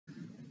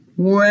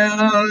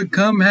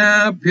Welcome,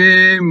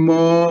 happy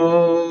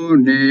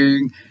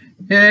morning,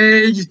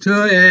 age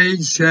to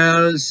age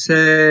shall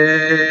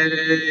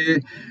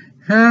say.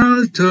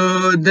 Hell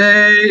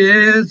today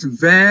is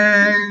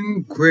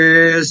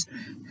vanquished,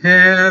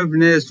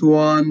 heaven is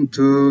won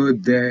today.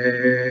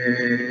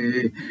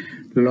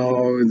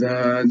 Lo,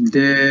 the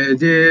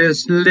dead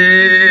is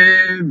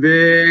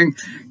living,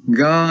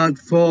 God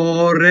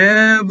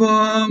forevermore.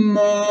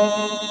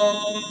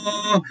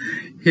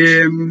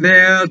 Him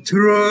their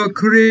true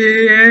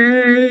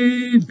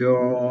Creator,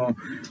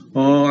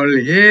 all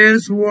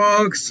His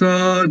works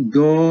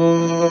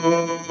adore.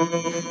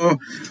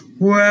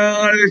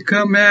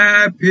 Welcome,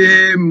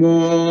 happy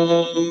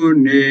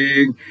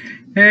morning,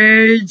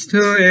 age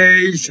to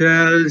age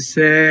shall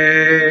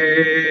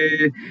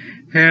say.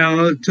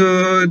 Hell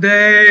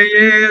today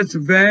is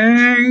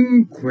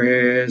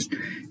vanquished,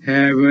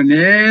 heaven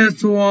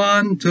is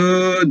won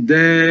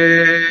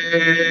today.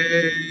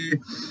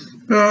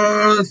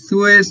 Earth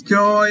with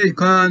joy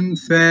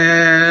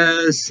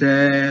confesses,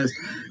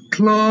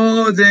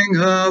 clothing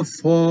her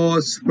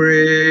for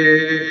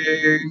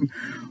spring.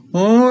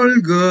 All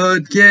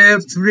good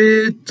gifts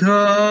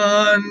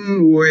return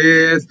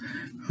with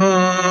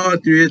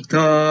heart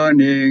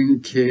returning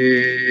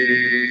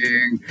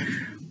King.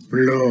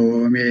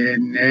 Bloom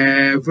in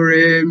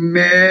every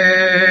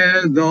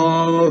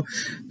meadow,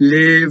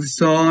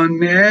 leaves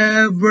on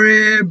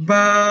every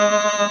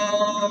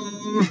bough.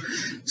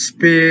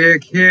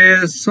 Speak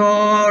His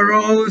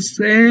sorrows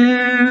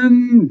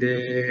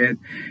ended,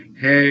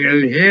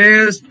 hail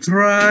His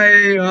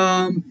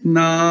triumph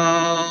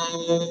now.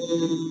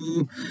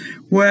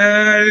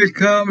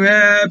 Welcome,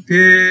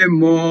 happy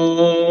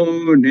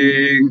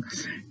morning,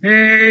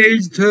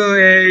 age to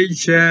age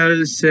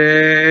shall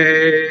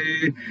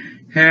say.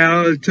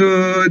 Hell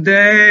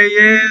today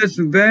is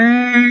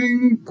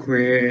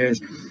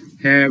vanquished,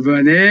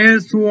 heaven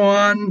is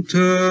won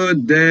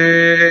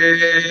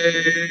today.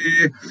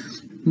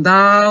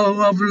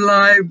 Thou of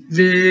life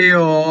the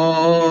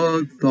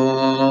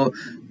author,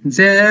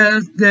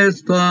 death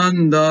didst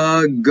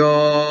undergo.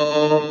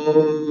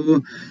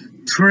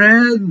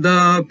 Tread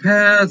the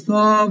path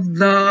of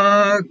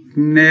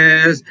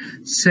darkness,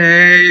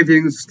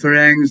 saving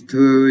strength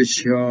to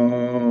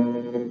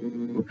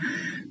show.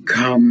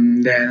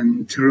 Come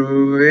then,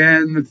 true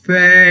and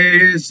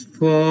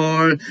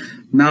faithful,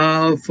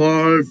 now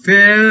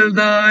fulfill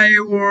thy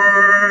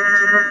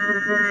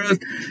word.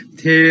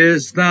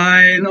 'Tis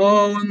thine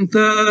own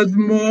third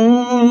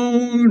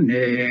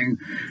morning,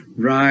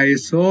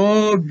 rise,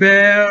 O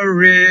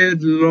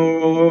buried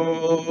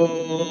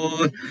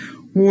Lord.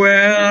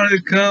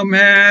 Welcome,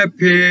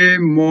 happy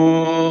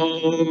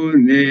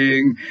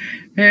morning,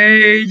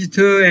 age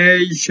to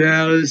age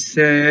shall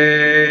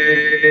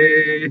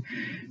say.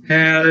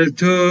 Hell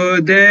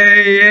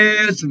today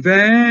is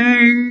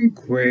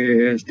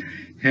vanquished,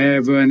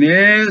 heaven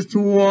is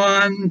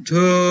won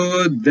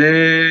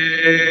today.